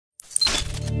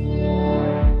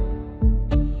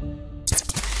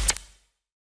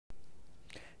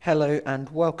Hello and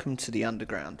welcome to the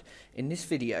Underground. In this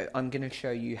video I'm going to show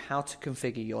you how to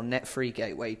configure your Net3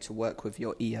 Gateway to work with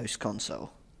your EOS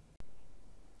console.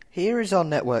 Here is our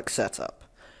network setup.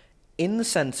 In the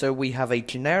center we have a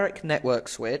generic network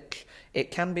switch.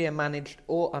 It can be a managed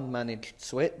or unmanaged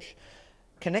switch.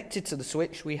 Connected to the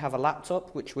switch we have a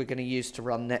laptop which we're going to use to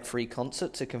run Net3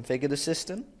 Concert to configure the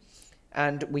system.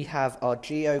 And we have our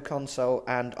Geo console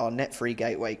and our Net3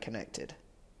 Gateway connected.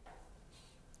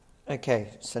 Okay,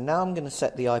 so now I'm going to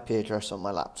set the IP address on my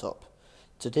laptop.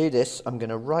 To do this, I'm going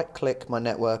to right-click my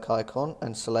network icon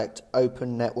and select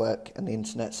Open Network and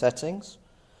Internet Settings.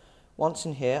 Once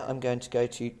in here, I'm going to go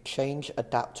to Change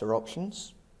Adapter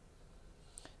Options.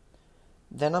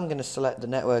 Then I'm going to select the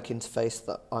network interface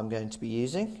that I'm going to be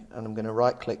using, and I'm going to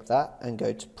right-click that and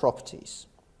go to Properties.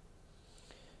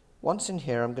 Once in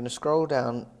here, I'm going to scroll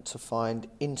down to find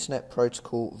Internet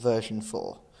Protocol version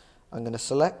 4. I'm going to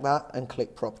select that and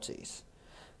click Properties.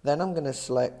 Then I'm going to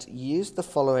select Use the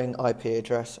following IP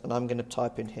address, and I'm going to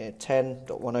type in here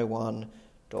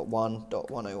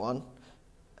 10.101.1.101,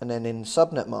 and then in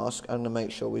subnet mask I'm going to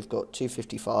make sure we've got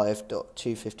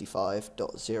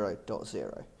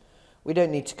 255.255.0.0. We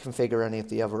don't need to configure any of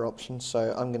the other options,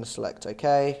 so I'm going to select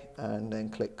OK and then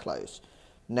click Close.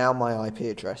 Now my IP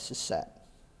address is set.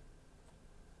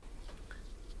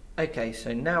 Okay,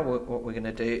 so now what we're going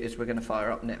to do is we're going to fire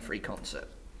up Net3 Concert.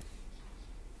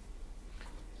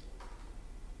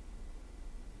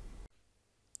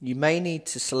 You may need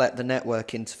to select the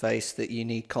network interface that you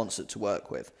need Concert to work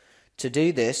with. To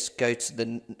do this, go to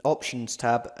the Options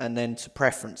tab and then to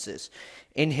Preferences.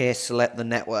 In here, select the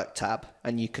Network tab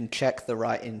and you can check the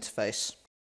right interface.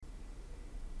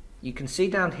 You can see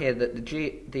down here that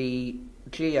the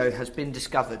Geo has been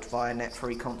discovered via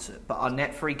Net3 Concert, but our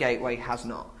Net3 Gateway has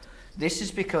not. This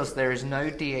is because there is no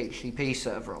DHCP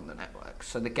server on the network,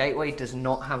 so the gateway does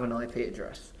not have an IP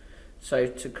address. So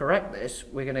to correct this,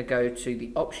 we're going to go to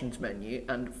the Options menu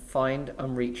and find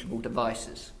Unreachable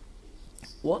Devices.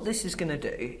 What this is going to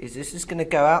do is this is going to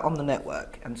go out on the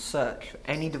network and search for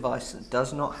any device that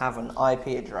does not have an IP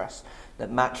address that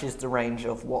matches the range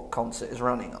of what Concert is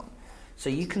running on. So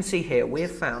you can see here we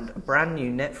have found a brand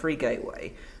new Net3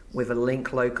 Gateway with a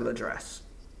link local address.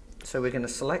 So we're going to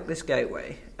select this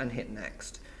gateway and hit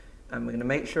Next. And we're going to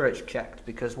make sure it's checked,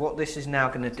 because what this is now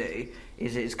going to do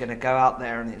is it's going to go out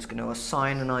there and it's going to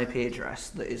assign an IP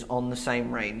address that is on the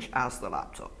same range as the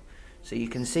laptop. So you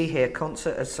can see here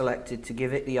Concert has selected to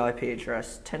give it the IP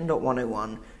address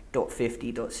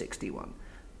 10.101.50.61.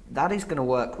 That is going to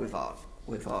work with our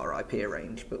IP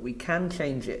range, but we can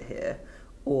change it here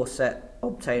or set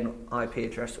Obtain IP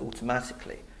address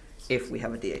automatically if we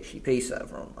have a DHCP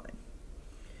server online.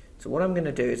 So what I'm going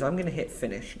to do is I'm going to hit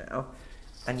Finish now,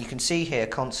 and you can see here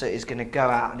Concert is going to go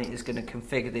out and it is going to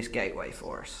configure this gateway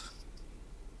for us.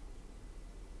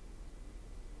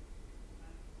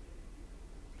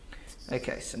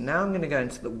 Okay, so now I'm going to go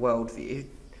into the world view,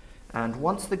 and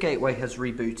once the gateway has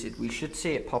rebooted we should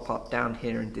see it pop up down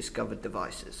here in Discovered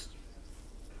Devices.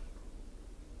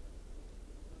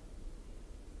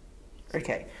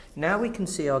 Okay, now we can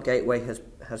see our gateway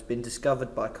has been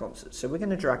discovered by Concert, so we're going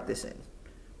to drag this in.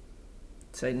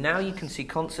 So now you can see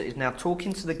Concert is now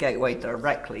talking to the gateway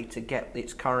directly to get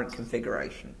its current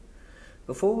configuration.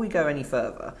 Before we go any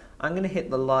further, I'm going to hit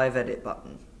the Live Edit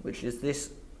button, which is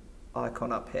this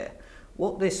icon up here.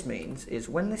 What this means is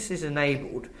when this is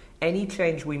enabled, any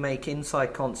change we make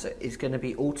inside Concert is going to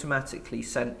be automatically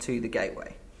sent to the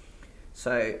gateway.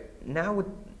 So now with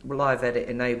Live Edit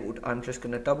enabled, I'm just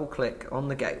going to double click on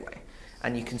the gateway,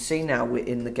 and you can see now we're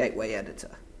in the gateway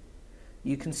editor.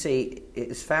 You can see it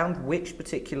has found which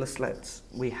particular sleds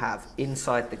we have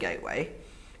inside the gateway.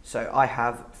 So I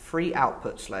have 3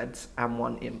 output sleds and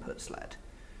 1 input sled.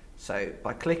 So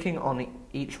by clicking on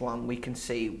each one, we can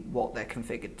see what they're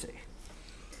configured to.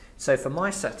 So for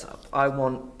my setup, I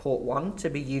want port 1 to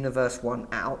be Universe 1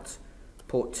 out,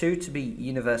 port 2 to be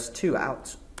Universe 2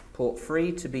 out, port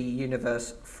 3 to be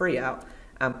Universe 3 out,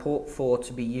 and port 4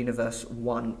 to be Universe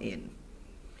 1 in.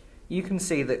 You can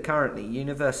see that currently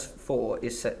Universe 4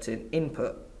 is set to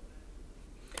input.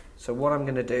 So what I'm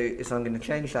going to do is I'm going to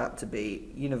change that to be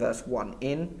Universe 1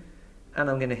 in, and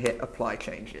I'm going to hit Apply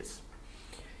Changes.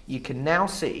 You can now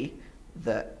see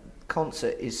that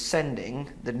Concert is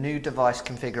sending the new device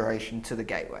configuration to the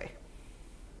gateway.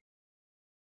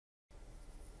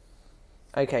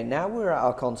 Okay, now we're at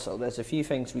our console, there's a few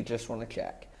things we just want to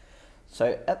check.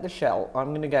 So at the shell, I'm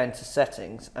going to go into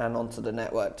Settings and onto the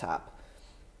Network tab.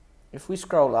 If we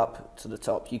scroll up to the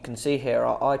top, you can see here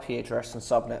our IP address and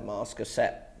subnet mask are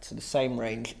set to the same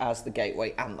range as the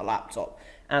gateway and the laptop,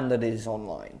 and that it is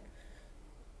online.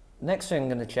 Next thing I'm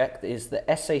going to check is the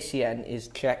SACN is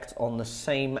checked on the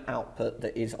same output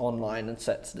that is online and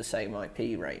set to the same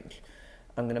IP range.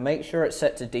 I'm going to make sure it's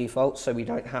set to default so we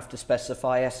don't have to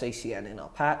specify SACN in our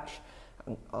patch.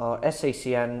 And our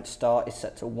SACN start is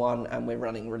set to 1 and we're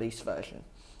running release version.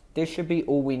 This should be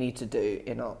all we need to do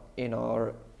in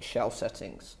our shell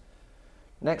settings.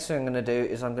 Next thing I'm going to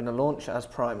do is I'm going to launch as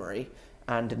primary,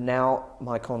 and now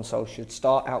my console should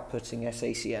start outputting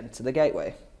SACN to the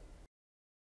gateway.